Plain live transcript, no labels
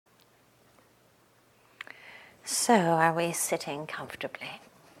So, are we sitting comfortably?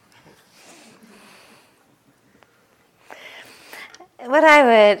 What I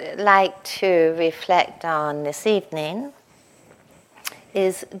would like to reflect on this evening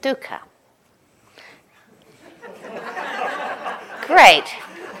is dukkha. Great.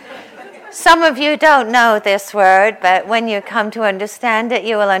 Some of you don't know this word, but when you come to understand it,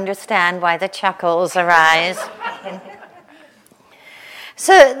 you will understand why the chuckles arise.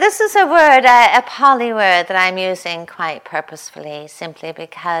 So this is a word, a Pali word that I'm using quite purposefully, simply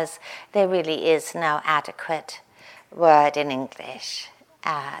because there really is no adequate word in English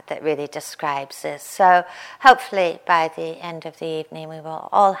that really describes this. So hopefully by the end of the evening we will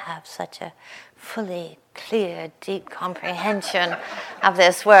all have such a fully clear, deep comprehension of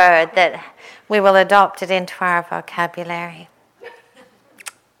this word that we will adopt it into our vocabulary.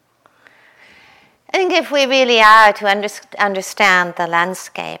 I think if we really are to understand the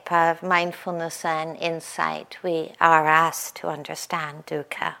landscape of mindfulness and insight, we are asked to understand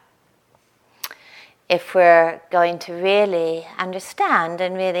dukkha. If we're going to really understand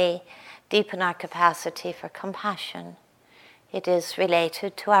and really deepen our capacity for compassion, it is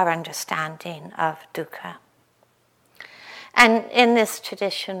related to our understanding of dukkha. And in this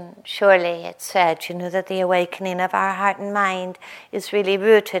tradition, surely it's said, that the awakening of our heart and mind is really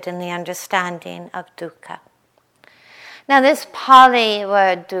rooted in the understanding of dukkha. Now, this Pali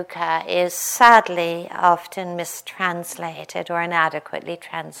word dukkha is sadly often mistranslated or inadequately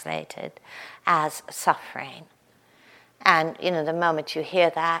translated as suffering. And, the moment you hear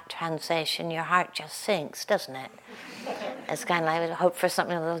that translation, your heart just sinks, doesn't it? It's kind of like, I would hope for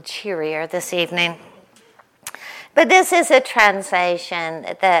something a little cheerier this evening. But this is a translation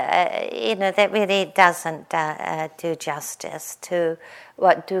that, that really doesn't do justice to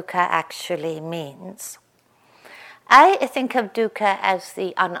what dukkha actually means. I think of dukkha as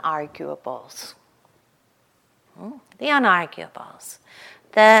the unarguables. The unarguables.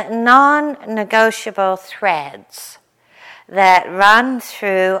 The non-negotiable threads that run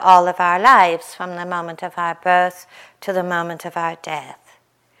through all of our lives from the moment of our birth to the moment of our death.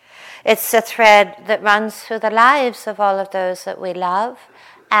 It's the thread that runs through the lives of all of those that we love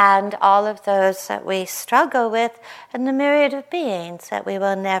and all of those that we struggle with and the myriad of beings that we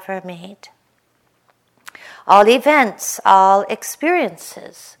will never meet. All events, all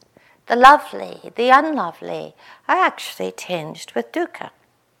experiences, the lovely, the unlovely, are actually tinged with dukkha.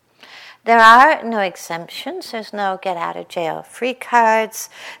 There are no exemptions, there's no get-out-of-jail-free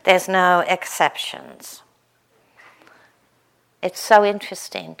cards, there's no exceptions. It's so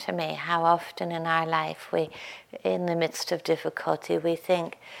interesting to me how often in our life we, in the midst of difficulty, we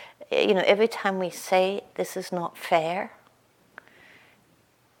think, every time we say this is not fair,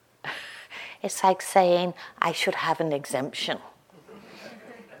 it's like saying I should have an exemption.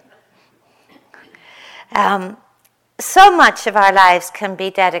 So much of our lives can be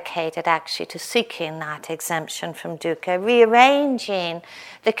dedicated actually to seeking that exemption from dukkha, rearranging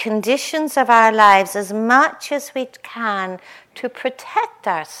the conditions of our lives as much as we can to protect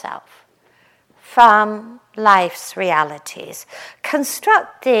ourselves from life's realities,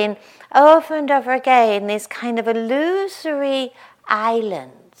 constructing over and over again these kind of illusory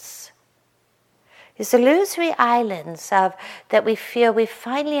islands. These illusory islands that we feel we've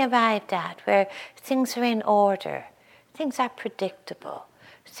finally arrived at, where things are in order, things are predictable,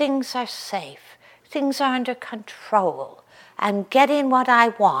 things are safe, things are under control. I'm getting what I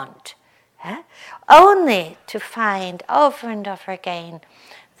want. Only to find over and over again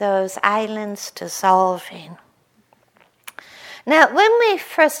those islands dissolving. Now, when we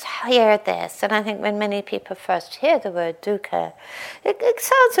first hear this, and I think when many people first hear the word dukkha, it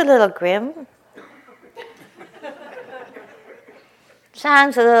sounds a little grim.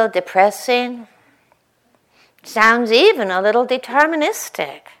 Sounds a little depressing. Sounds even a little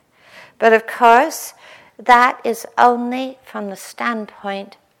deterministic. But of course, that is only from the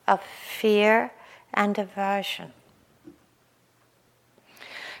standpoint of fear and aversion.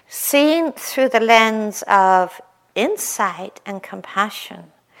 Seen through the lens of insight and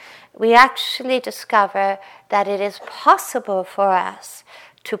compassion, we actually discover that it is possible for us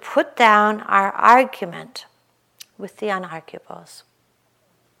to put down our argument with the unarguables,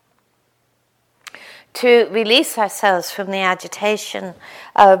 to release ourselves from the agitation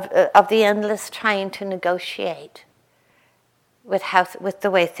of the endless trying to negotiate with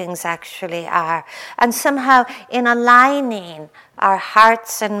the way things actually are, and somehow in aligning our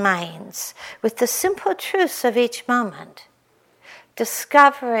hearts and minds with the simple truths of each moment,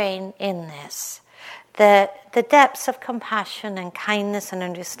 discovering in this the depths of compassion and kindness and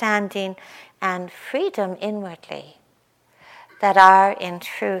understanding and freedom inwardly that are, in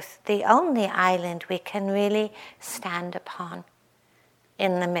truth, the only island we can really stand upon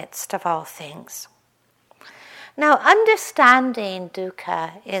in the midst of all things. Now, understanding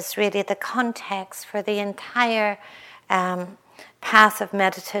dukkha is really the context for the entire path of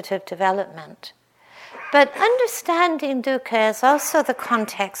meditative development. But understanding dukkha is also the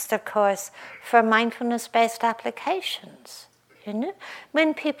context, of course, for mindfulness-based applications. You know,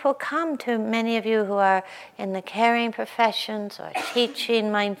 when people come to many of you who are in the caring professions or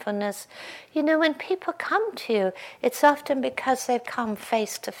teaching mindfulness, you know, when people come to you, it's often because they've come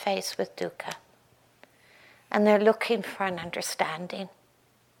face to face with dukkha. And they're looking for an understanding.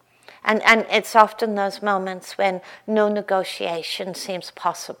 And it's often those moments when no negotiation seems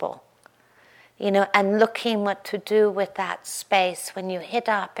possible. You know, and looking what to do with that space when you hit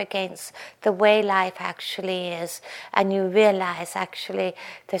up against the way life actually is, and you realize actually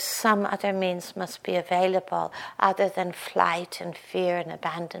there's some other means must be available other than flight and fear and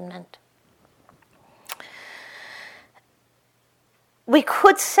abandonment. We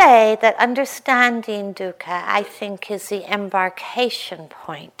could say that understanding dukkha, I think, is the embarkation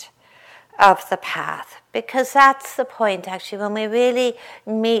point of the path, because that's the point actually when we really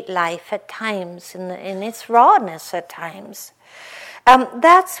meet life at times in its rawness at times.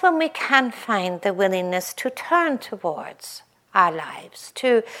 That's when we can find the willingness to turn towards our lives,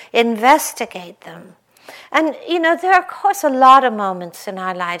 to investigate them. And you know, there are of course a lot of moments in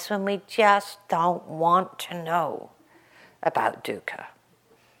our lives when we just don't want to know about dukkha.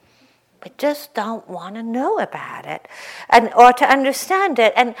 We just don't want to know about it, or to understand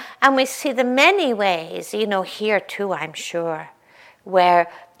it. And we see the many ways, you know, here too, I'm sure,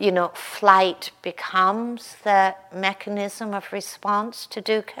 where, you know, flight becomes the mechanism of response to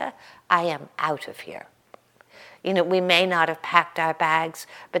dukkha. I am out of here. You know, we may not have packed our bags,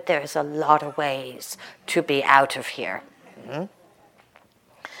 but there's a lot of ways to be out of here. Mm-hmm.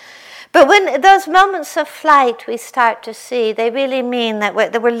 But when those moments of flight we start to see, they really mean that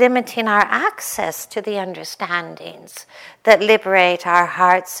we're limiting our access to the understandings that liberate our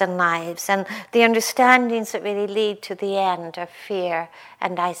hearts and lives, and the understandings that really lead to the end of fear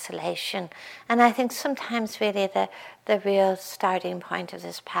and isolation. And I think sometimes really the real starting point of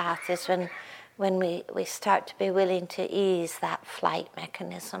this path is when we start to be willing to ease that flight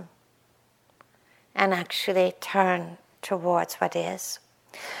mechanism and actually turn towards what is.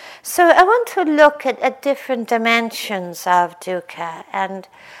 So I want to look at different dimensions of dukkha, and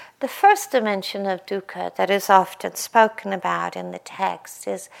the first dimension of dukkha that is often spoken about in the text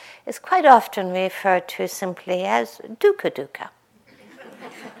is quite often referred to simply as dukkha.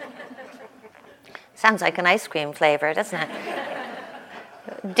 Sounds like an ice cream flavor, doesn't it?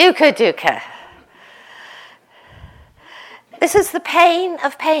 Dukkha. This is the pain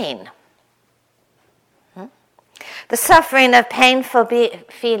of pain. The suffering of painful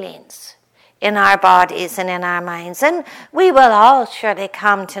feelings in our bodies and in our minds. And we will all surely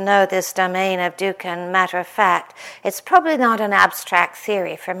come to know this domain of dukkha. And matter of fact, it's probably not an abstract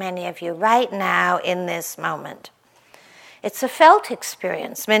theory for many of you right now in this moment. It's a felt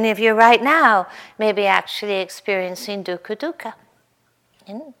experience. Many of you right now may be actually experiencing dukkha.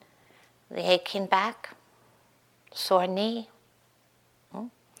 The aching back, sore knee,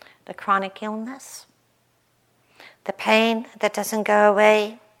 the chronic illness, the pain that doesn't go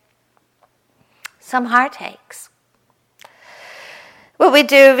away, some heartaches. What we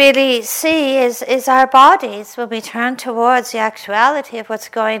do really see is our bodies. When we turn towards the actuality of what's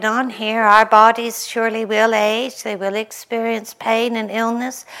going on here, our bodies surely will age, they will experience pain and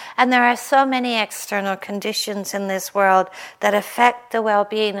illness, and there are so many external conditions in this world that affect the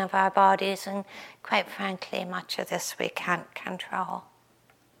well-being of our bodies, and quite frankly, much of this we can't control.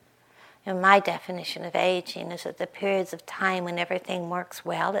 And my definition of aging is that the periods of time when everything works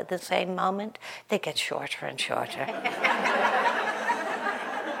well at the same moment, they get shorter and shorter.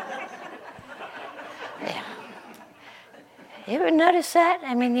 Yeah. You ever notice that?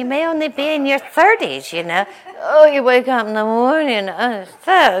 I mean, you may only be in your 30s, you know. Oh, you wake up in the morning.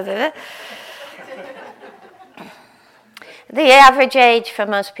 The average age for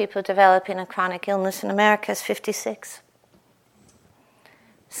most people developing a chronic illness in America is 56.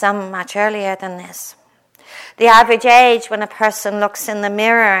 Some much earlier than this. The average age when a person looks in the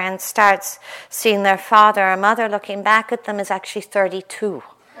mirror and starts seeing their father or mother looking back at them is actually 32.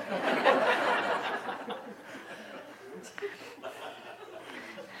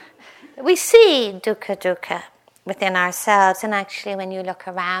 We see dukkha within ourselves, and actually when you look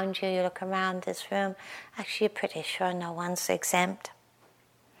around you, you look around this room, actually you're pretty sure no one's exempt.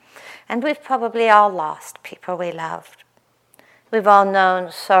 And we've probably all lost people we loved. We've all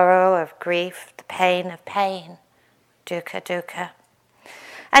known sorrow of grief, the pain of pain, dukkha, dukkha.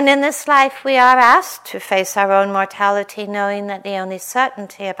 And in this life we are asked to face our own mortality, knowing that the only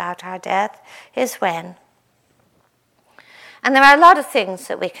certainty about our death is when. And there are a lot of things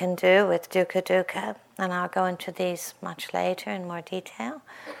that we can do with dukkha, dukkha, and I'll go into these much later in more detail,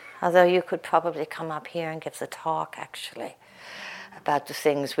 although you could probably come up here and give the talk, actually, about the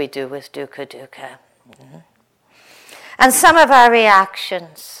things we do with dukkha, dukkha. Mm-hmm. And some of our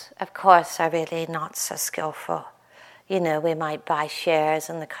reactions, of course, are really not so skillful. You know, we might buy shares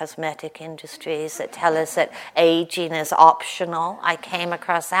in the cosmetic industries that tell us that aging is optional. I came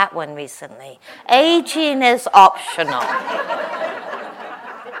across that one recently. Aging is optional.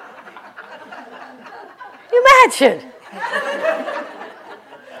 Imagine.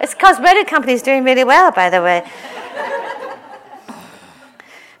 It's cosmetic companies doing really well, by the way.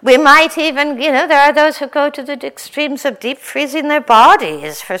 We might even, there are those who go to the extremes of deep freezing their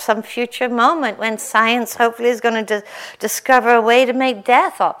bodies for some future moment when science hopefully is going to discover a way to make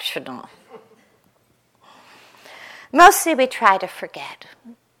death optional. Mostly we try to forget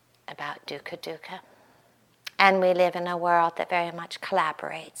about dukkha, dukkha. And we live in a world that very much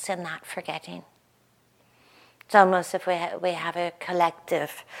collaborates in that forgetting. It's almost as if we have a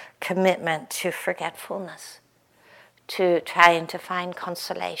collective commitment to forgetfulness, to trying to find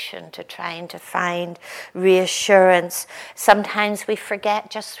consolation, to trying to find reassurance. Sometimes we forget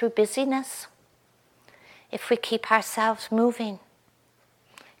just through busyness. If we keep ourselves moving,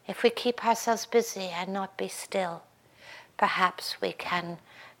 if we keep ourselves busy and not be still, perhaps we can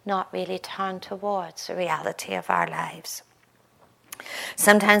not really turn towards the reality of our lives.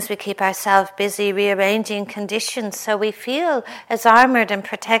 Sometimes we keep ourselves busy rearranging conditions so we feel as armored and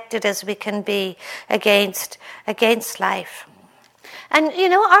protected as we can be against life. And,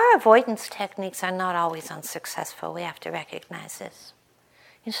 our avoidance techniques are not always unsuccessful. We have to recognize this.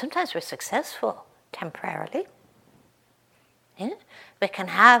 Sometimes we're successful temporarily. Yeah? We can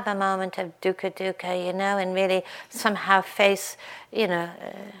have a moment of dukkha, dukkha, and really somehow face the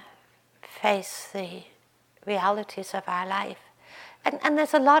realities of our life. And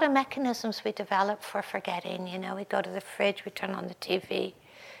there's a lot of mechanisms we develop for forgetting. We go to the fridge, we turn on the TV,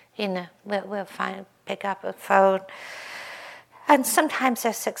 we'll pick up a phone. And sometimes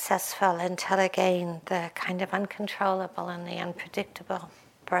they're successful until again the kind of uncontrollable and the unpredictable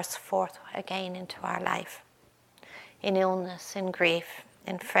bursts forth again into our life. In illness, in grief,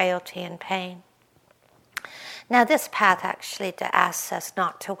 in frailty and pain. Now this path actually asks us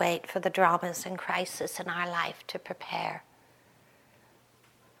not to wait for the dramas and crises in our life to prepare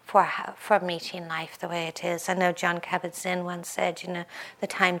for meeting life the way it is. I know John Kabat-Zinn once said, the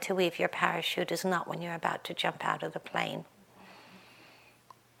time to weave your parachute is not when you're about to jump out of the plane.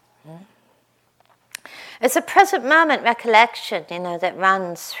 It's a present moment recollection, that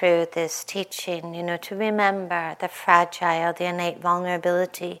runs through this teaching, to remember the fragile, the innate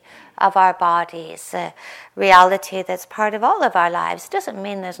vulnerability of our bodies, a reality that's part of all of our lives. It doesn't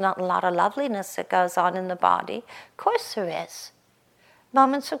mean there's not a lot of loveliness that goes on in the body. Of course there is.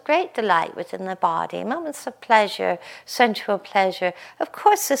 Moments of great delight within the body, moments of pleasure, sensual pleasure. Of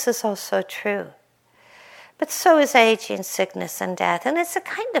course this is also true. But so is aging, sickness, and death. And it's a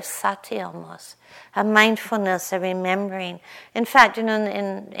kind of sati almost, a mindfulness, a remembering. In fact,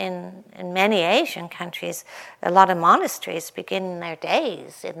 in many Asian countries, a lot of monasteries begin their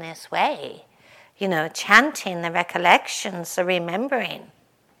days in this way. Chanting the recollections, the remembering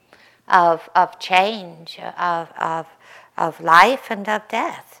of change, of life and of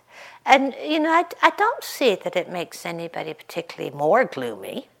death. And, I don't see that it makes anybody particularly more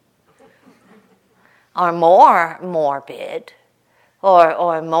gloomy or more morbid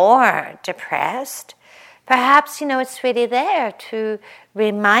or more depressed. Perhaps, it's really there to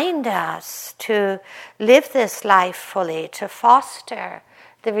remind us to live this life fully, to foster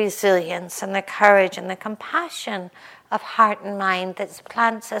the resilience and the courage and the compassion of heart and mind that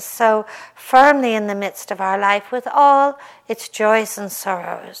plants us so firmly in the midst of our life with all its joys and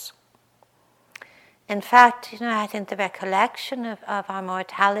sorrows. In fact, I think the recollection of our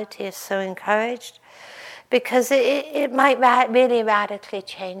mortality is so encouraged because it might really radically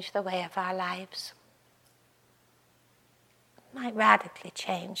change the way of our lives. It might radically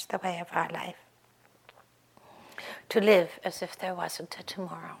change the way of our life. To live as if there wasn't a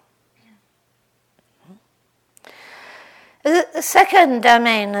tomorrow. The second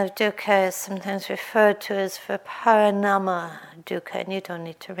domain of dukkha is sometimes referred to as the paranama dukkha, and you don't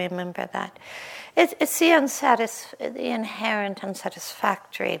need to remember that. It's the inherent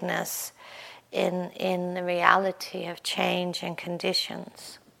unsatisfactoriness in the reality of change and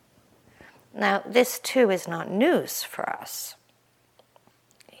conditions. Now, this too is not news for us,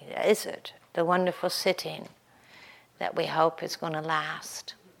 is it? The wonderful sitting, that we hope is going to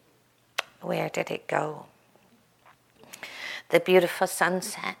last. Where did it go? The beautiful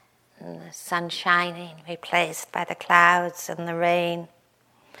sunset and the sun shining, replaced by the clouds and the rain.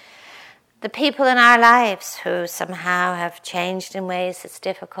 The people in our lives who somehow have changed in ways it's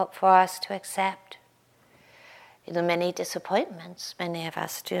difficult for us to accept. The many disappointments many of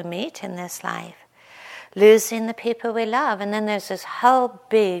us do meet in this life. Losing the people we love. And then there's this whole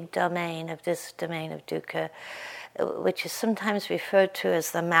big domain of dukkha, which is sometimes referred to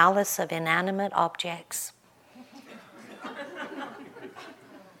as the malice of inanimate objects.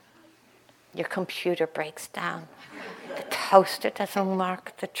 Your computer breaks down. The toaster doesn't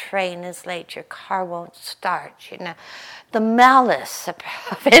work. The train is late. Your car won't start. The malice of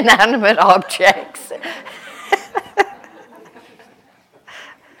inanimate objects.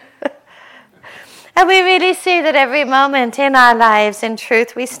 And we really see that every moment in our lives, in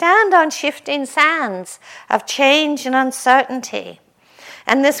truth, we stand on shifting sands of change and uncertainty.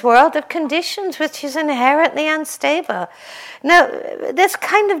 And this world of conditions which is inherently unstable. Now, this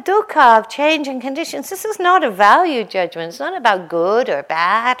kind of dukkha of change and conditions, this is not a value judgment. It's not about good or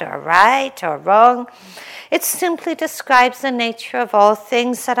bad or right or wrong. It simply describes the nature of all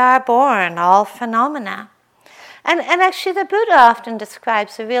things that are born, all phenomena. And actually the Buddha often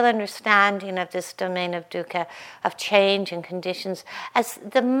describes the real understanding of this domain of dukkha, of change and conditions, as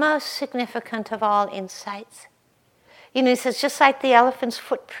the most significant of all insights. He says, just like the elephant's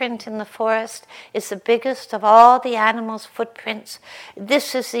footprint in the forest is the biggest of all the animals' footprints,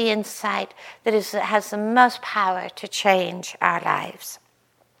 this is the insight that has the most power to change our lives.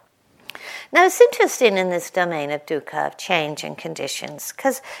 Now, it's interesting in this domain of dukkha, of change and conditions,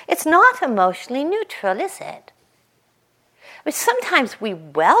 because it's not emotionally neutral, is it? But sometimes we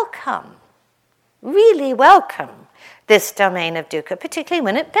really welcome this domain of dukkha, particularly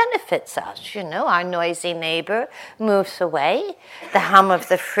when it benefits us. Our noisy neighbor moves away, the hum of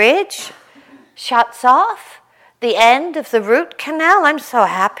the fridge shuts off, the end of the root canal, I'm so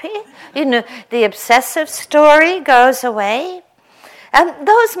happy. The obsessive story goes away. And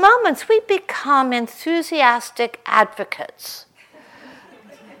those moments, we become enthusiastic advocates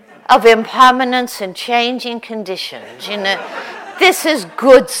of impermanence and changing conditions. This is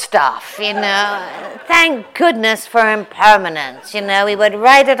good stuff, Thank goodness for impermanence, We would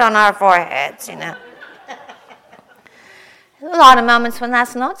write it on our foreheads, There's a lot of moments when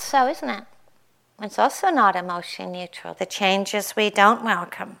that's not so, isn't it? It's also not emotionally neutral. The changes we don't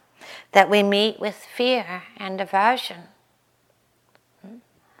welcome, that we meet with fear and aversion.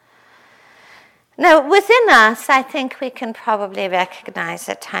 Now, within us, I think we can probably recognize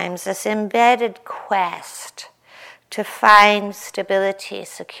at times this embedded quest to find stability,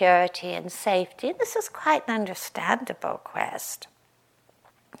 security, and safety. This is quite an understandable quest.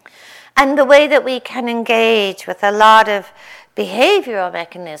 And the way that we can engage with a lot of behavioral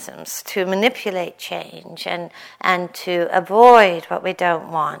mechanisms to manipulate change and to avoid what we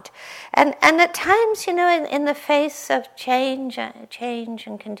don't want. And at times, in the face of change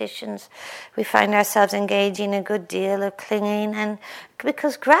and conditions, we find ourselves engaging a good deal of clinging, and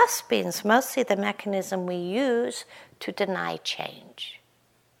because grasping is mostly the mechanism we use to deny change.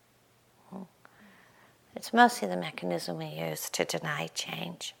 It's mostly the mechanism we use to deny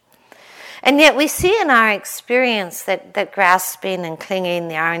change. And yet we see in our experience that grasping and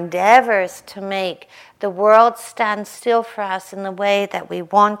clinging, our endeavors to make the world stand still for us in the way that we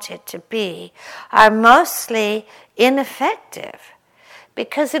want it to be, are mostly ineffective.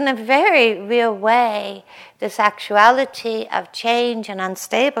 Because in a very real way, this actuality of change and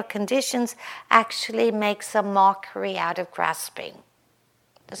unstable conditions actually makes a mockery out of grasping,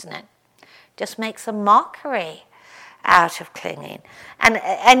 doesn't it? Just makes a mockery out of clinging,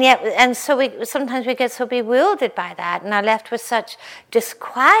 and so sometimes we get so bewildered by that, and are left with such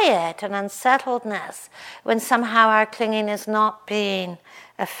disquiet and unsettledness when somehow our clinging is not being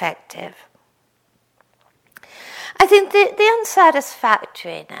effective. I think the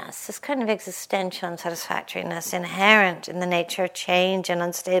unsatisfactoriness, this kind of existential unsatisfactoriness inherent in the nature of change and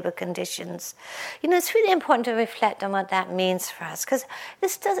unstable conditions, it's really important to reflect on what that means for us, because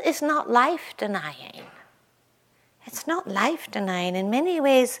it's not life-denying. It's not life-denying. In many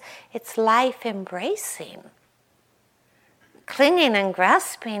ways, it's life-embracing. Clinging and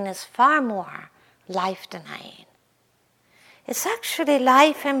grasping is far more life-denying. It's actually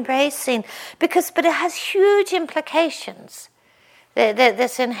life-embracing, but it has huge implications.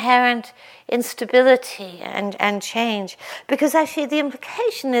 This inherent instability and change. Because actually the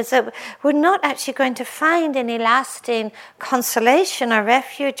implication is that we're not actually going to find any lasting consolation or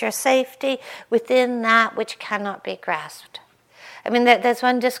refuge or safety within that which cannot be grasped. I mean, there's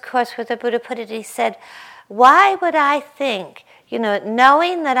one discourse where the Buddha put it, he said, Why would I think,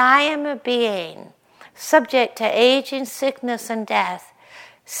 knowing that I am a being subject to aging, sickness, and death,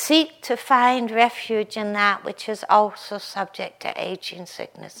 seek to find refuge in that which is also subject to aging,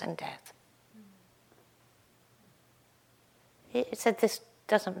 sickness, and death? He said this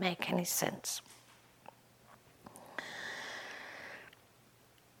doesn't make any sense.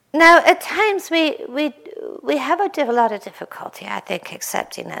 Now, at times we have a lot of difficulty, I think,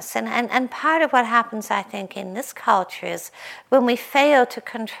 accepting this. And part of what happens, I think, in this culture is when we fail to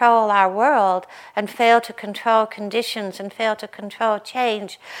control our world and fail to control conditions and fail to control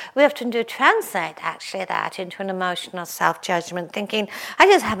change, we often do translate, actually, that into an emotional self-judgment, thinking, I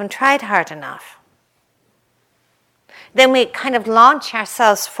just haven't tried hard enough. Then we kind of launch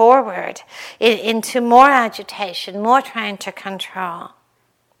ourselves forward into more agitation, more trying to control.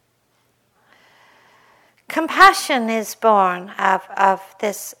 Compassion is born of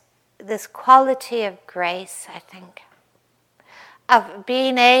this quality of grace, I think, of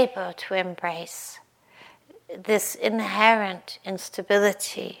being able to embrace this inherent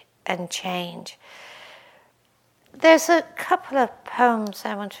instability and change. There's a couple of poems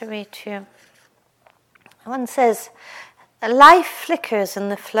I want to read to you. One says, life flickers in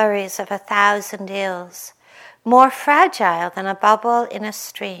the flurries of 1,000 ills, more fragile than a bubble in a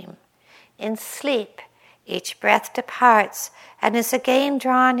stream. In sleep, each breath departs and is again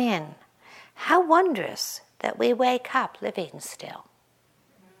drawn in. How wondrous that we wake up living still.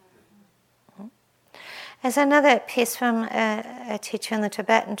 There's another piece from a teacher in the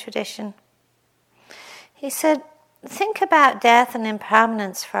Tibetan tradition. He said, think about death and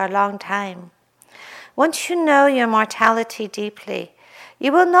impermanence for a long time. Once you know your mortality deeply,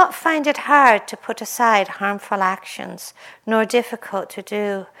 you will not find it hard to put aside harmful actions, nor difficult to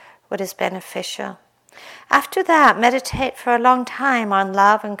do what is beneficial. After that, meditate for a long time on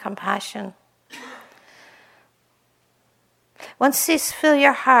love and compassion. Once these fill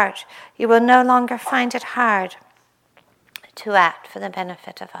your heart, you will no longer find it hard to act for the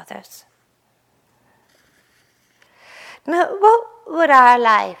benefit of others. Now, what would our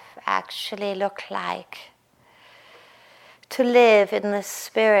life actually look like to live in the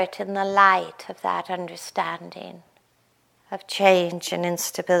spirit, in the light of that understanding of change and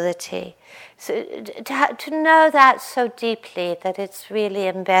instability? So to know that so deeply that it's really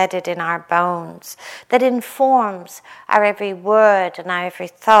embedded in our bones, that informs our every word and our every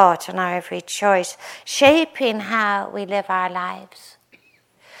thought and our every choice, shaping how we live our lives.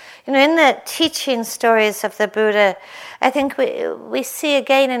 In the teaching stories of the Buddha, I think we see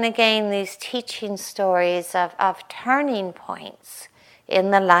again and again these teaching stories of turning points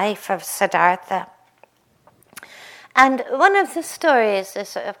in the life of Siddhartha. And one of the stories,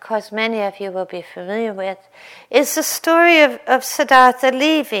 is, of course, many of you will be familiar with, is the story of Siddhartha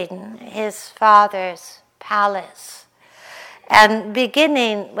leaving his father's palace and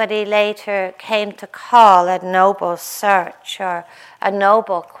beginning what he later came to call a noble search or a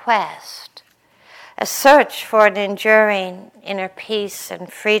noble quest, a search for an enduring inner peace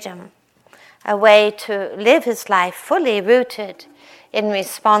and freedom, a way to live his life fully rooted in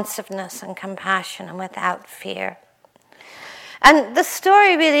responsiveness and compassion and without fear. And the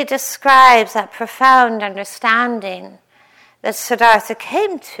story really describes that profound understanding that Siddhartha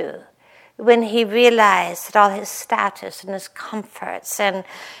came to when he realized that all his status and his comforts and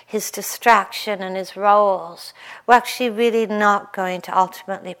his distraction and his roles were actually really not going to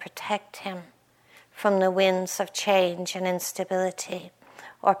ultimately protect him from the winds of change and instability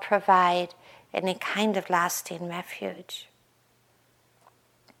or provide any kind of lasting refuge.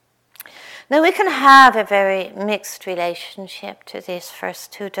 Now, we can have a very mixed relationship to these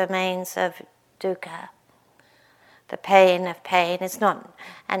first two domains of dukkha. The pain of pain is not,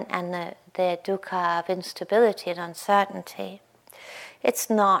 and the dukkha of instability and uncertainty. It's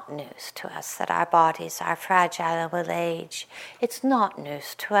not news to us that our bodies are fragile and will age. It's not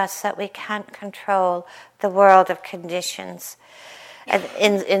news to us that we can't control the world of conditions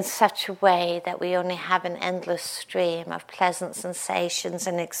in such a way that we only have an endless stream of pleasant sensations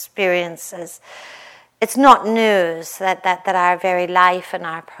and experiences. It's not news that our very life and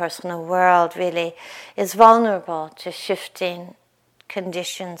our personal world really is vulnerable to shifting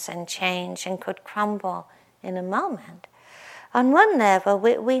conditions and change and could crumble in a moment. On one level,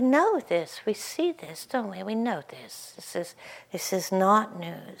 we know this, we see this, don't we? We know this. This is not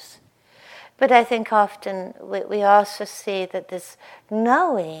news. But I think often we also see that this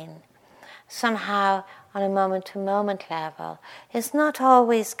knowing somehow on a moment-to-moment level is not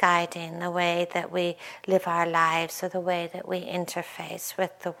always guiding the way that we live our lives or the way that we interface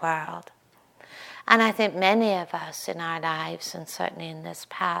with the world. And I think many of us in our lives, and certainly in this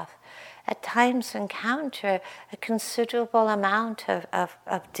path, at times encounter a considerable amount of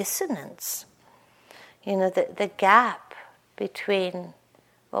dissonance. The gap between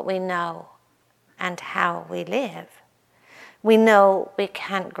what we know and how we live. We know we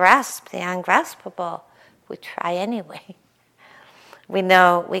can't grasp the ungraspable. We try anyway. We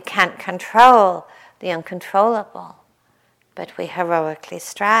know we can't control the uncontrollable, but we heroically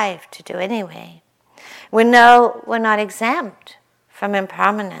strive to do anyway. We know we're not exempt from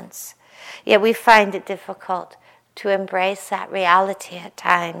impermanence, yet we find it difficult to embrace that reality at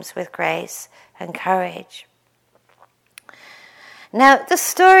times with grace and courage. Now, the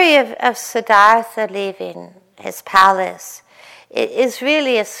story of Siddhartha leaving his palace, it is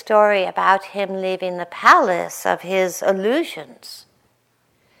really a story about him leaving the palace of his illusions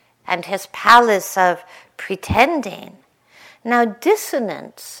and his palace of pretending. Now,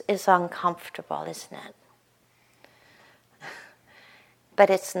 dissonance is uncomfortable, isn't it? But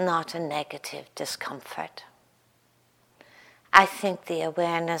it's not a negative discomfort. I think the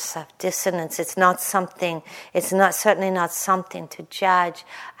awareness of dissonance, it's certainly not something to judge.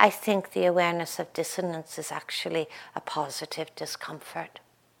 I think the awareness of dissonance is actually a positive discomfort,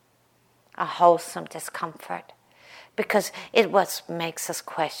 a wholesome discomfort. Because what makes us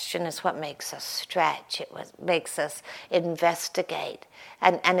question, is what makes us stretch, what makes us investigate,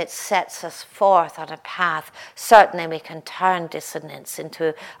 and it sets us forth on a path. Certainly we can turn dissonance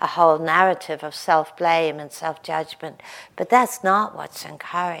into a whole narrative of self-blame and self-judgment, but that's not what's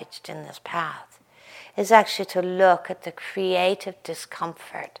encouraged in this path. It's actually to look at the creative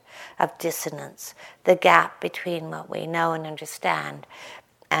discomfort of dissonance, the gap between what we know and understand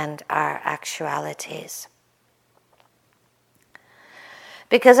and our actualities.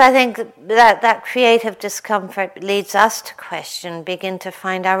 Because I think that creative discomfort leads us to question, begin to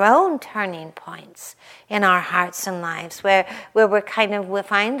find our own turning points in our hearts and lives, where we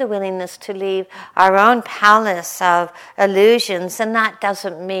find the willingness to leave our own palace of illusions. And that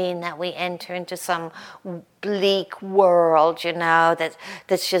doesn't mean that we enter into some bleak world,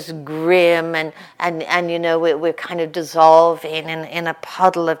 that's just grim and we're kind of dissolving in a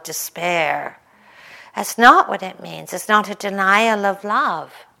puddle of despair. That's not what it means. It's not a denial of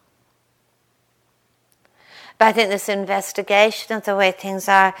love. But I think this investigation of the way things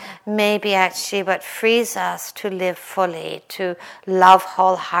are may be actually what frees us to live fully, to love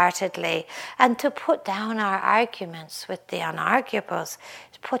wholeheartedly, and to put down our arguments with the unarguables,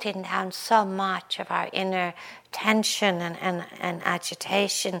 putting down so much of our inner tension and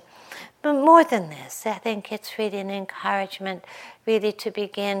agitation. But more than this, I think it's really an encouragement really to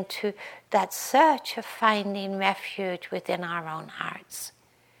begin to that search of finding refuge within our own hearts.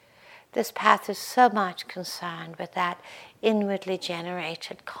 This path is so much concerned with that inwardly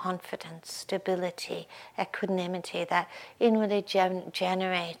generated confidence, stability, equanimity, that inwardly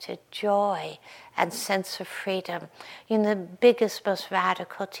generated joy and sense of freedom. The biggest, most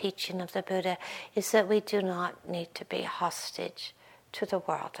radical teaching of the Buddha is that we do not need to be hostage to the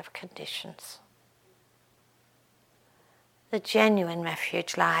world of conditions. The genuine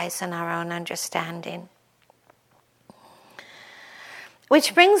refuge lies in our own understanding.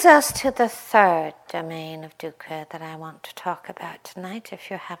 Which brings us to the third domain of dukkha that I want to talk about tonight,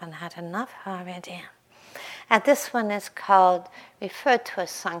 if you haven't had enough already. And this one is referred to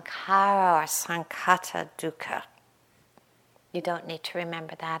as sankhara or sankhata dukkha. You don't need to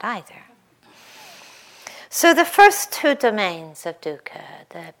remember that either. So the first two domains of dukkha,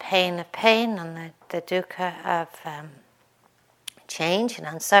 the pain of pain and the dukkha of change and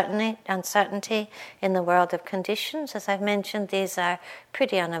uncertainty in the world of conditions. As I've mentioned, these are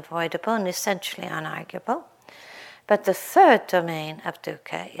pretty unavoidable and essentially unarguable. But the third domain of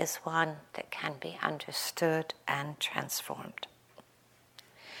dukkha is one that can be understood and transformed.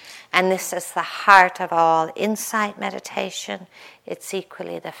 And this is the heart of all insight meditation. It's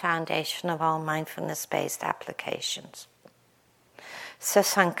equally the foundation of all mindfulness-based applications. So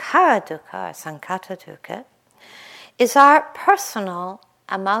sankhara dukkha, or sankhata dukkha, is our personal,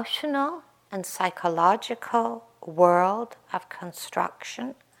 emotional, and psychological world of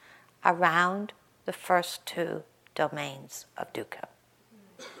construction around the first two domains of dukkha.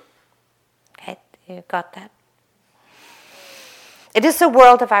 Okay, you got that? It is the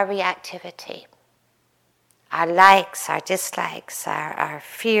world of our reactivity. Our likes, our dislikes, our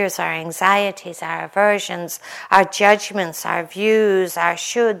fears, our anxieties, our aversions, our judgments, our views, our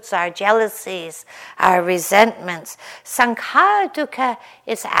shoulds, our jealousies, our resentments. Sankhara dukkha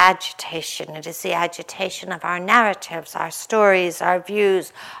is agitation. It is the agitation of our narratives, our stories, our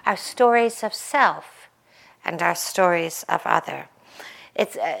views, our stories of self, and our stories of other.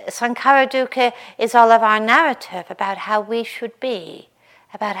 Sankhara dukkha is all of our narrative about how we should be,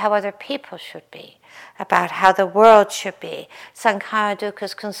 about how other people should be, about how the world should be. Sankhara dukkha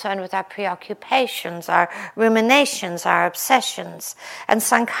is concerned with our preoccupations, our ruminations, our obsessions. And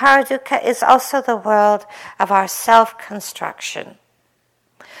sankhara dukkha is also the world of our self-construction,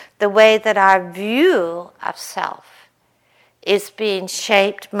 the way that our view of self is being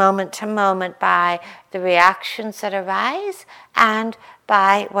shaped moment to moment by the reactions that arise and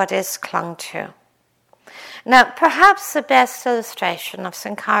by what is clung to. Now, perhaps the best illustration of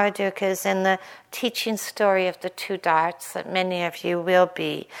sankhara dukkha is in the teaching story of the two darts that many of you will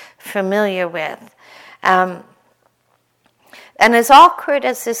be familiar with. And as awkward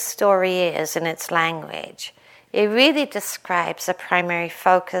as this story is in its language, it really describes a primary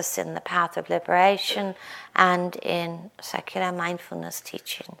focus in the path of liberation and in secular mindfulness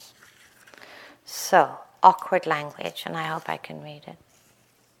teachings. So, awkward language, and I hope I can read it,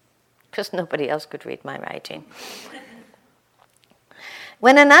 because nobody else could read my writing.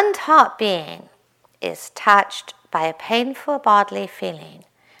 When an untaught being is touched by a painful bodily feeling,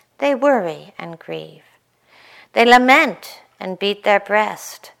 they worry and grieve. They lament and beat their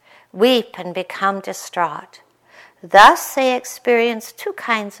breast, weep and become distraught. Thus they experience two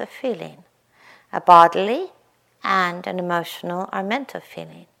kinds of feeling, a bodily and an emotional or mental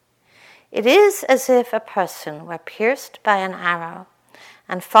feeling. It is as if a person were pierced by an arrow,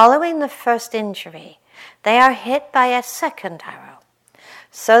 and following the first injury, they are hit by a second arrow.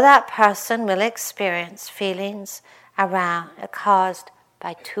 So that person will experience feelings caused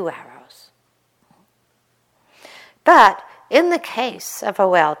by two arrows. But in the case of a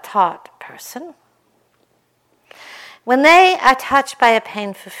well-taught person, when they are touched by a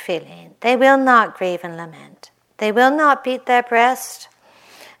painful feeling, they will not grieve and lament. They will not beat their breast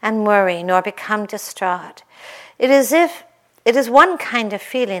and worry, nor become distraught. It is one kind of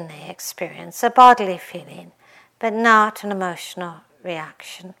feeling they experience, a bodily feeling, but not an emotional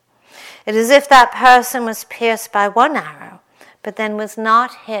reaction. It is as if that person was pierced by one arrow, but then was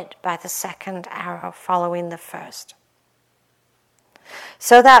not hit by the second arrow following the first.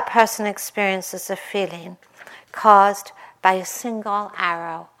 So that person experiences a feeling caused by a single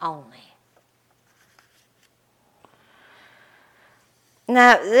arrow only.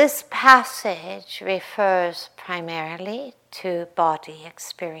 Now, this passage refers primarily to body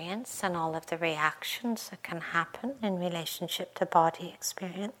experience and all of the reactions that can happen in relationship to body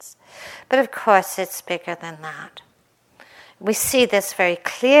experience. But of course, it's bigger than that. We see this very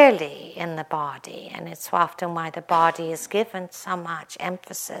clearly in the body, and it's often why the body is given so much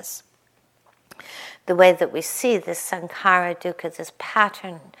emphasis. The way that we see this sankhara dukkha, this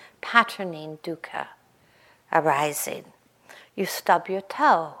patterning dukkha arising. You stub your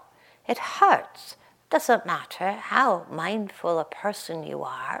toe. It hurts. Doesn't matter how mindful a person you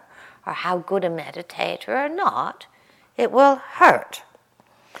are or how good a meditator or not, it will hurt.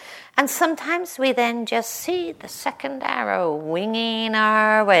 And sometimes we then just see the second arrow winging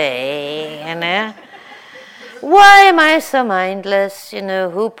our way, Why am I so mindless?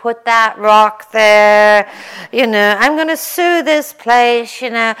 Who put that rock there? I'm going to sue this place,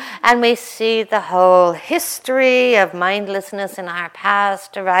 And we see the whole history of mindlessness in our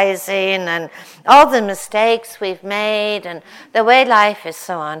past arising and all the mistakes we've made and the way life is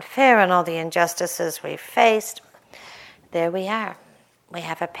so unfair and all the injustices we've faced. There we are. We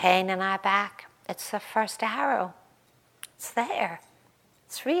have a pain in our back. It's the first arrow. It's there.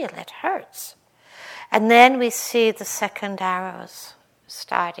 It's real. It hurts. And then we see the second arrows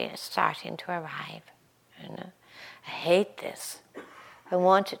starting to arrive. I hate this. I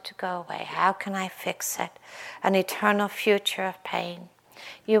want it to go away. How can I fix it? An eternal future of pain.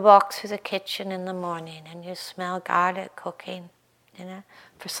 You walk through the kitchen in the morning and you smell garlic cooking.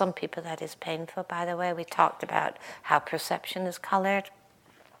 For some people that is painful, by the way. We talked about how perception is colored.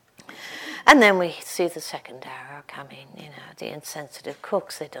 And then we see the second arrow coming, the insensitive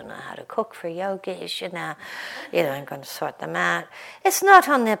cooks, they don't know how to cook for yogis, I'm going to sort them out. It's not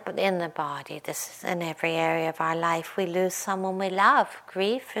in the body, this is in every area of our life. We lose someone we love.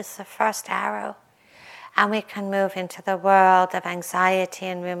 Grief is the first arrow. And we can move into the world of anxiety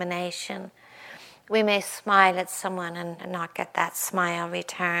and rumination. We may smile at someone and not get that smile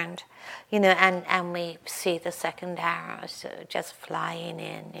returned, and we see the second arrows just flying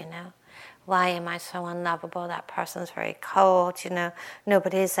in, Why am I so unlovable? That person's very cold,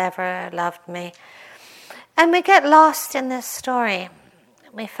 Nobody's ever loved me. And we get lost in this story.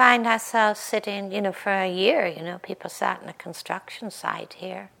 We find ourselves sitting, for a year, people sat in a construction site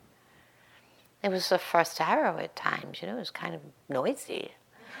here. It was the first arrow at times, it was kind of noisy.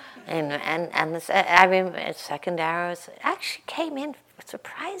 And I remember second arrows actually came in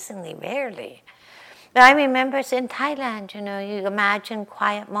surprisingly rarely. I remember it's in Thailand, you imagine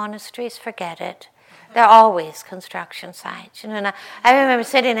quiet monasteries, forget it. They're always construction sites, And I remember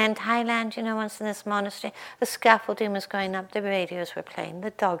sitting in Thailand, once in this monastery, the scaffolding was going up, the radios were playing, the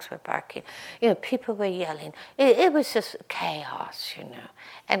dogs were barking, people were yelling. It was just chaos,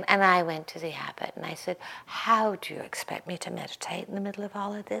 And I went to the abbot and I said, how do you expect me to meditate in the middle of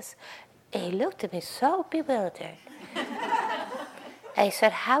all of this? He looked at me so bewildered. I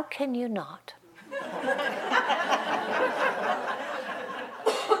said, how can you not?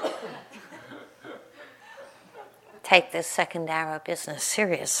 Take this second arrow business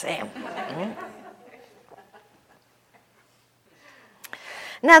seriously.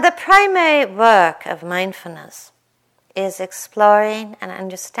 Now, the primary work of mindfulness is exploring and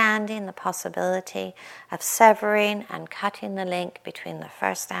understanding the possibility of severing and cutting the link between the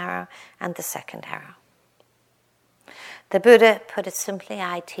first arrow and the second arrow. The Buddha put it simply,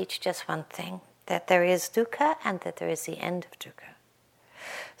 I teach just one thing, that there is dukkha and that there is the end of dukkha.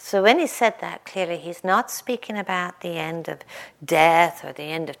 So when he said that, clearly he's not speaking about the end of death or the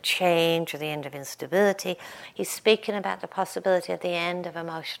end of change or the end of instability. He's speaking about the possibility of the end of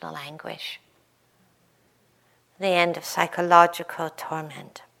emotional anguish, the end of psychological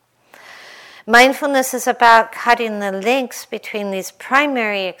torment. Mindfulness is about cutting the links between these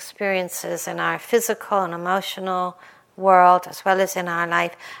primary experiences in our physical and emotional world, as well as in our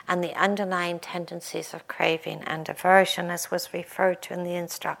life, and the underlying tendencies of craving and aversion, as was referred to in the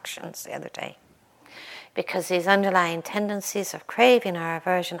instructions the other day. Because these underlying tendencies of craving or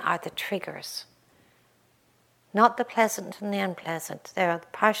aversion are the triggers, not the pleasant and the unpleasant. They're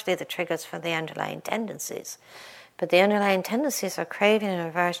partially the triggers for the underlying tendencies. But the underlying tendencies of craving and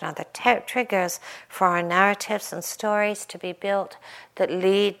aversion are the triggers for our narratives and stories to be built that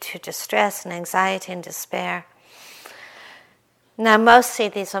lead to distress and anxiety and despair. Now, mostly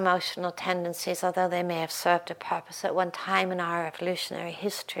these emotional tendencies, although they may have served a purpose at one time in our evolutionary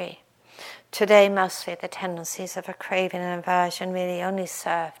history, today mostly the tendencies of a craving and aversion really only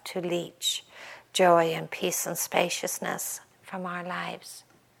serve to leach joy and peace and spaciousness from our lives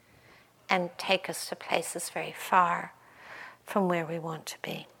and take us to places very far from where we want to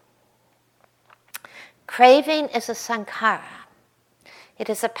be. Craving is a sankhara. It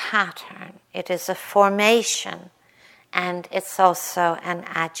is a pattern. It is a formation. And it's also an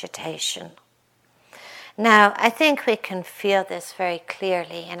agitation. Now, I think we can feel this very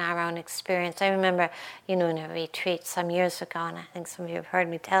clearly in our own experience. I remember, in a retreat some years ago, and I think some of you have heard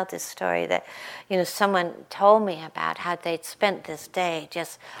me tell this story, that, someone told me about how they'd spent this day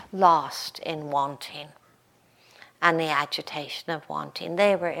just lost in wanting and the agitation of wanting.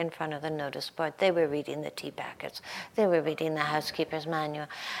 They were in front of the notice board. They were reading the tea packets. They were reading the housekeeper's manual.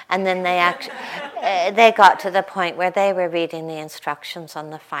 And then they got to the point where they were reading the instructions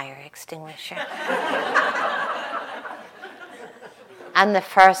on the fire extinguisher. And the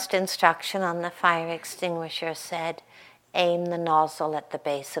first instruction on the fire extinguisher said, aim the nozzle at the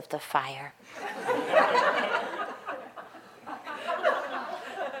base of the fire.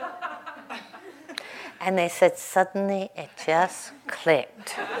 And they said, suddenly it just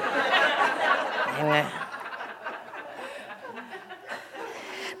clicked.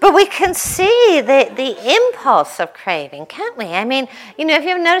 But we can see the impulse of craving, can't we? I mean, if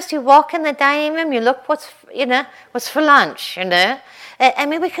you've noticed, you walk in the dining room, you look what's for lunch, I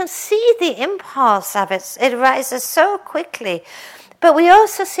mean, we can see the impulse of it. It rises so quickly. But we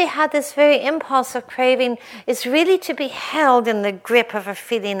also see how this very impulse of craving is really to be held in the grip of a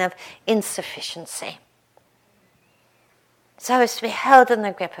feeling of insufficiency. So it's to be held in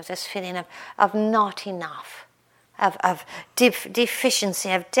the grip of this feeling of not enough, of deficiency,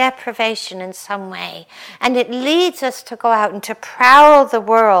 of deprivation in some way. And it leads us to go out and to prowl the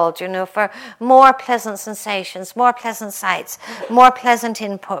world, for more pleasant sensations, more pleasant sights, more pleasant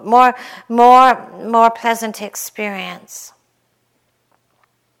input, more pleasant experience.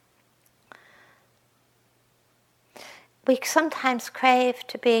 We sometimes crave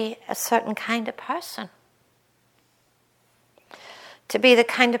to be a certain kind of person. To be the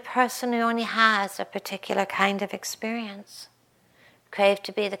kind of person who only has a particular kind of experience. Crave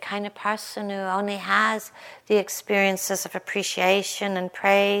to be the kind of person who only has the experiences of appreciation and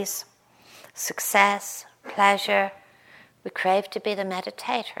praise, success, pleasure. We crave to be the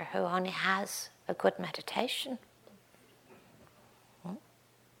meditator who only has a good meditation.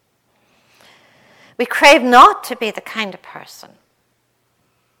 We crave not to be the kind of person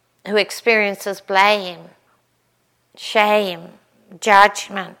who experiences blame, shame,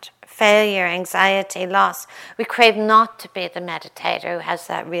 judgment, failure, anxiety, loss. We crave not to be the meditator who has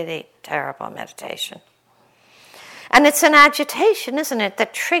that really terrible meditation. And it's an agitation, isn't it,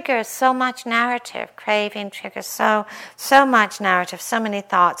 that triggers so much narrative. Craving triggers so much narrative, so many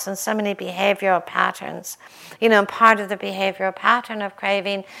thoughts and so many behavioral patterns. And part of the behavioral pattern of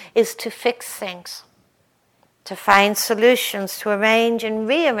craving is to fix things, to find solutions, to arrange and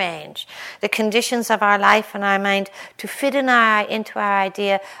rearrange the conditions of our life and our mind to fit into our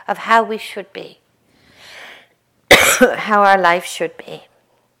idea of how we should be, how our life should be.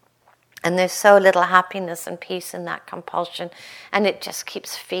 And there's so little happiness and peace in that compulsion, and it just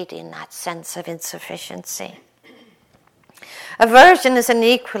keeps feeding that sense of insufficiency. Aversion is an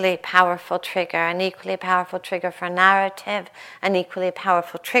equally powerful trigger for narrative, an equally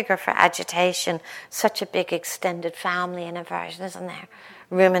powerful trigger for agitation. Such a big extended family in aversion, isn't there?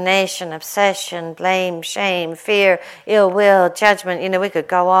 Rumination, obsession, blame, shame, fear, ill will, judgment. We could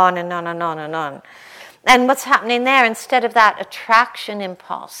go on and on and on and on. And what's happening there, instead of that attraction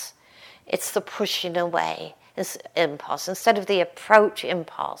impulse, it's the pushing away impulse. Instead of the approach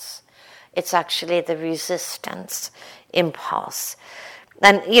impulse, it's actually the resistance impulse.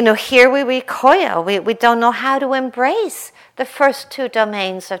 And, here we recoil. We don't know how to embrace the first two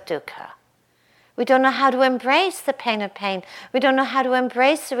domains of dukkha. We don't know how to embrace the pain of pain. We don't know how to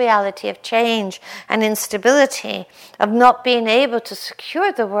embrace the reality of change and instability, of not being able to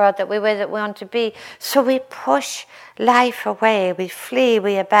secure the world that we want to be. So we push life away. We flee.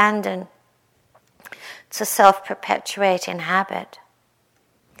 We abandon. It's a self-perpetuating habit.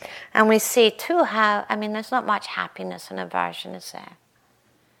 And we see too how, there's not much happiness in aversion, is there?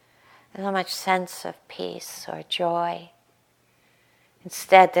 There's not much sense of peace or joy.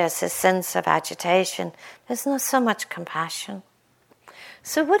 Instead, there's a sense of agitation. There's not so much compassion.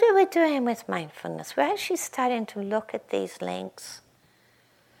 So what are we doing with mindfulness? We're actually starting to look at these links,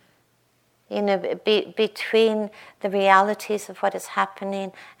 between the realities of what is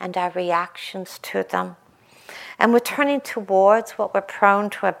happening and our reactions to them. And we're turning towards what we're prone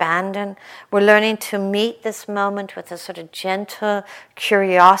to abandon. We're learning to meet this moment with a sort of gentle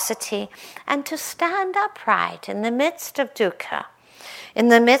curiosity and to stand upright in the midst of dukkha, in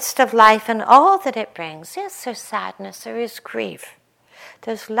the midst of life and all that it brings. Yes, there's sadness, there is grief.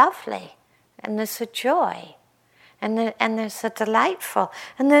 There's lovely, and there's a joy, and there's a delightful,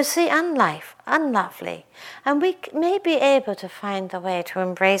 and there's the unlovely. And we may be able to find the way to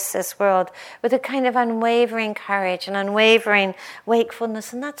embrace this world with a kind of unwavering courage and unwavering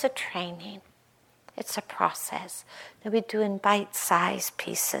wakefulness, and that's a training. It's a process that we do in bite-sized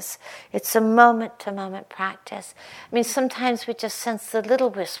pieces. It's a moment-to-moment practice. Sometimes we just sense the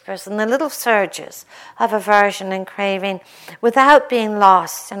little whispers and the little surges of aversion and craving without being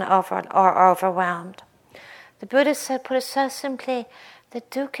lost and overwhelmed. The Buddha said, put it so simply,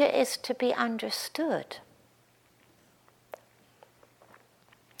 that dukkha is to be understood.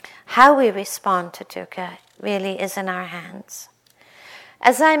 How we respond to dukkha really is in our hands.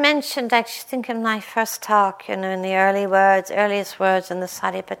 As I mentioned, I think in my first talk, in the earliest words in the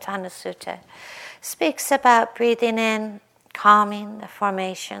Satipatthana Sutta, speaks about breathing in, calming the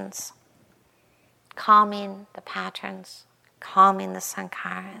formations, calming the patterns, calming the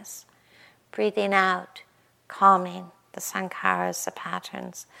sankharas, breathing out, calming the sankharas, the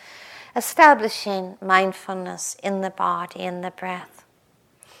patterns, establishing mindfulness in the body, in the breath.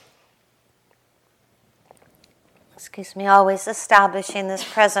 Always establishing this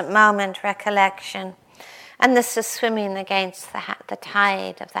present moment recollection. And this is swimming against the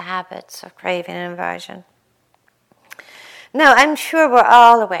tide of the habits of craving and aversion. Now, I'm sure we're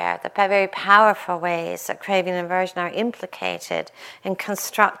all aware that by very powerful ways that craving and aversion are implicated in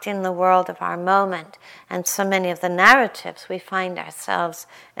constructing the world of our moment and so many of the narratives we find ourselves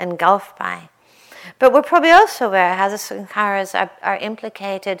engulfed by. But we're probably also aware how the sankharas are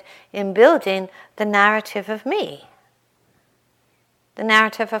implicated in building the narrative of me, the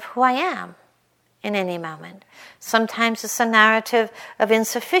narrative of who I am in any moment. Sometimes it's a narrative of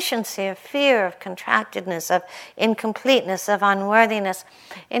insufficiency, of fear, of contractedness, of incompleteness, of unworthiness.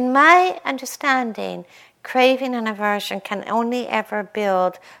 In my understanding, craving and aversion can only ever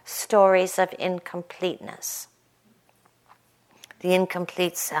build stories of incompleteness, the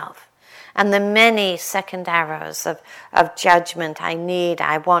incomplete self. And the many second arrows of judgment,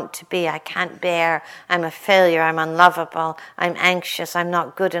 I want to be, I can't bear, I'm a failure, I'm unlovable, I'm anxious, I'm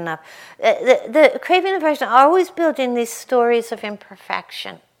not good enough. The craving and aversion are always building these stories of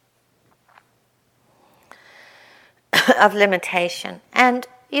imperfection, of limitation. And,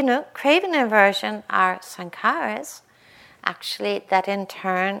 craving and aversion are sankharas, actually, that in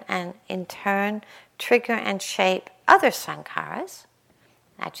turn trigger and shape other sankharas.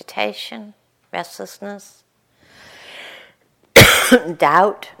 Agitation, restlessness,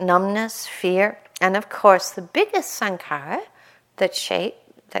 doubt, numbness, fear, And of course, the biggest sankhara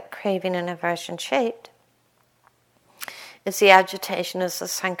that craving and aversion shaped, is the agitation as the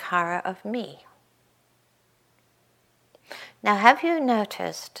sankhara of me. Now, have you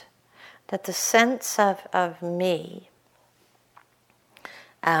noticed that the sense of me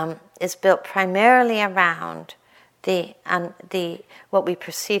is built primarily around the what we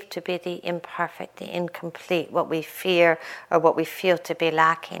perceive to be the imperfect, the incomplete, what we fear or what we feel to be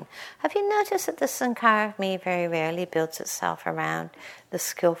lacking? Have you noticed that the sankhara of me very rarely builds itself around the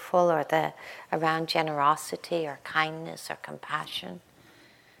skillful or around generosity or kindness or compassion?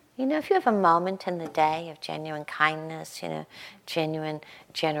 If you have a moment in the day of genuine kindness, genuine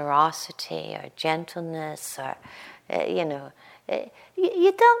generosity or gentleness, or,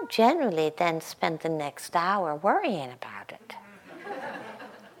 you don't generally then spend the next hour worrying about it.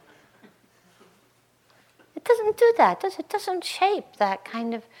 It doesn't do that, does it? It doesn't shape that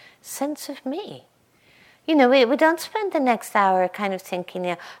kind of sense of me. We don't spend the next hour kind of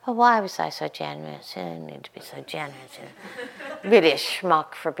thinking, oh, why was I so generous? I didn't need to be so generous. Really a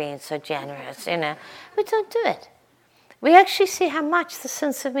schmuck for being so generous, We don't do it. We actually see how much the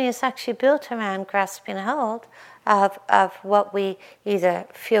sense of me is actually built around grasping hold of what we either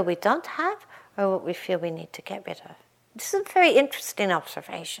feel we don't have or what we feel we need to get rid of. This is a very interesting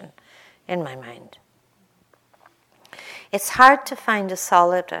observation in my mind. It's hard to find a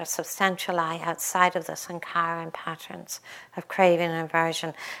solid or substantial I outside of the sankhara and patterns of craving and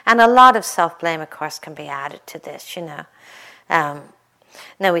aversion. And a lot of self-blame, of course, can be added to this,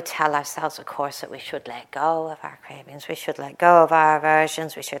 Now we tell ourselves, of course, that we should let go of our cravings, we should let go of our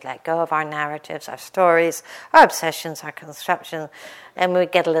aversions, we should let go of our narratives, our stories, our obsessions, our constructions, and we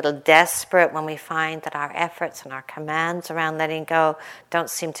get a little desperate when we find that our efforts and our commands around letting go don't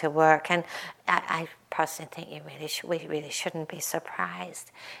seem to work. And I personally think we really shouldn't be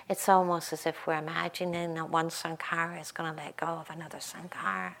surprised. It's almost as if we're imagining that one sankhara is going to let go of another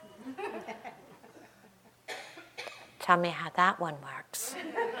sankhara. Tell me how that one works.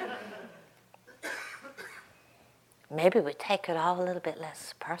 Maybe we take it all a little bit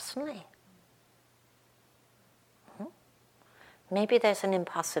less personally. Maybe there's an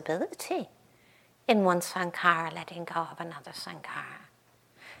impossibility in one sankhara letting go of another sankhara.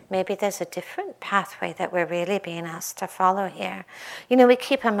 Maybe there's a different pathway that we're really being asked to follow here. We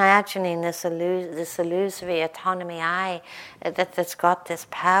keep imagining this illusory autonomy I that's got this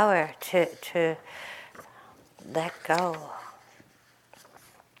power to let go.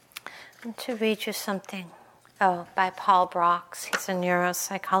 And to read you something, by Paul Brox. He's a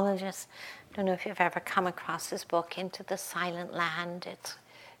neuropsychologist. I don't know if you've ever come across his book, Into the Silent Land. It's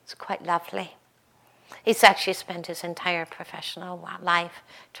quite lovely. He's actually spent his entire professional life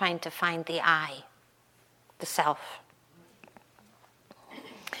trying to find the I, the self.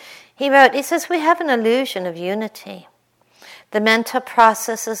 He says, we have an illusion of unity. The mental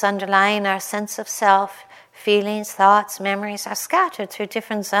processes underlying our sense of self, feelings, thoughts, memories are scattered through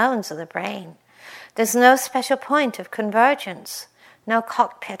different zones of the brain. There's no special point of convergence, no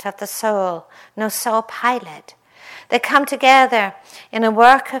cockpit of the soul, no soul pilot. They come together in a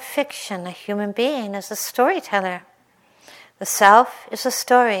work of fiction. A human being is a storyteller. The self is a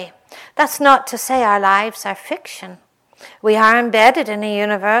story. That's not to say our lives are fiction. We are embedded in a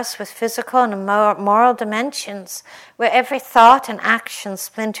universe with physical and moral dimensions where every thought and action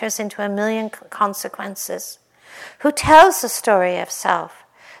splinters into a million consequences. Who tells the story of self?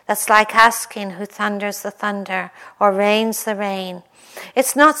 That's like asking who thunders the thunder or rains the rain.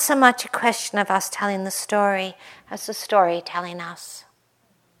 It's not so much a question of us telling the story as the story telling us.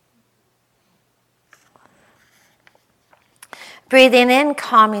 Breathing in,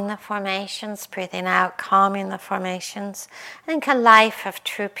 calming the formations. Breathing out, calming the formations. I think a life of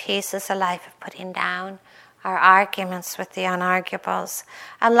true peace is a life of putting down our arguments with the unarguables,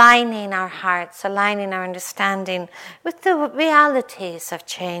 aligning our hearts, aligning our understanding with the realities of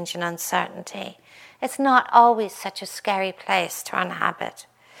change and uncertainty. It's not always such a scary place to inhabit.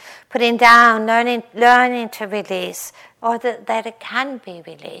 Putting down, learning to release, or that it can be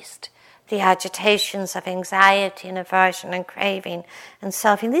released. The agitations of anxiety and aversion and craving and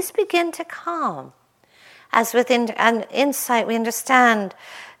selfing, these begin to calm. As with insight, we understand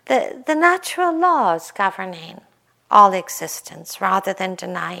the natural laws governing all existence rather than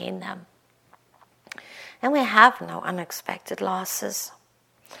denying them. And we have no unexpected losses.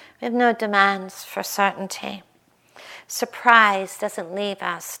 We have no demands for certainty. Surprise doesn't leave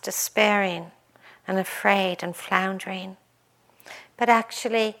us despairing and afraid and floundering, but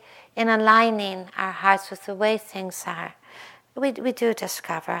actually in aligning our hearts with the way things are, we do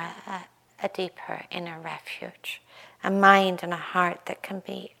discover a deeper inner refuge, a mind and a heart that can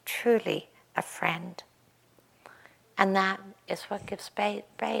be truly a friend. And that is what gives birth,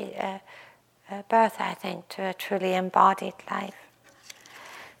 I think, to a truly embodied life.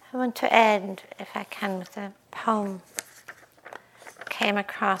 I want to end, if I can, with a poem I came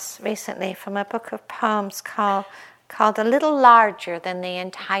across recently from a book of poems called A Little Larger Than the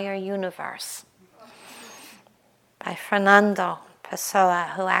Entire Universe by Fernando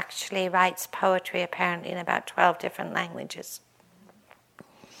Pessoa, who actually writes poetry apparently in about 12 different languages.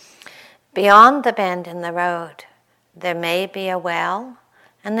 Beyond the bend in the road, there may be a well,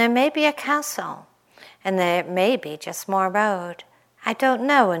 and there may be a castle, and there may be just more road. I don't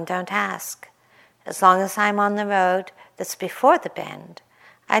know and don't ask. As long as I'm on the road that's before the bend,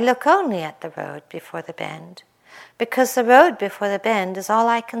 I look only at the road before the bend, because the road before the bend is all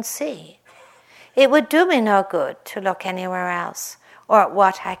I can see. It would do me no good to look anywhere else, or at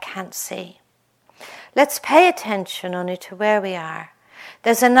what I can't see. Let's pay attention only to where we are.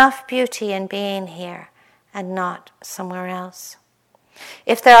 There's enough beauty in being here, and not somewhere else.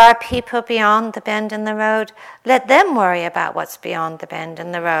 If there are people beyond the bend in the road, let them worry about what's beyond the bend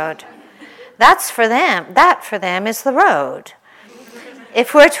in the road. That's for them. That for them is the road.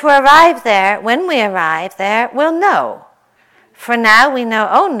 If we're to arrive there, when we arrive there, we'll know. For now, we know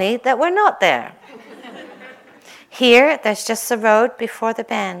only that we're not there. Here, there's just the road before the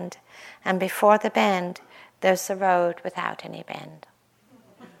bend, and before the bend, there's the road without any bend.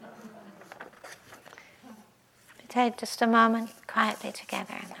 Take just a moment quietly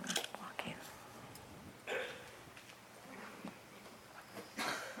together and then we'll walk you.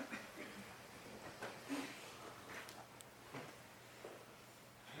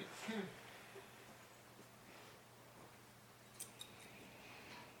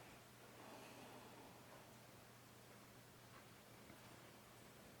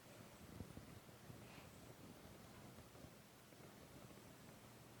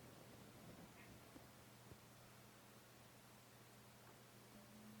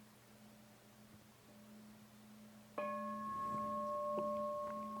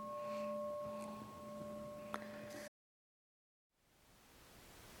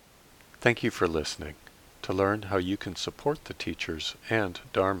 Thank you for listening. To learn how you can support the teachers and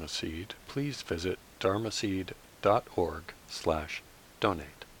Dharma Seed, please visit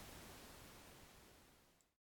dharmaseed.org/donate.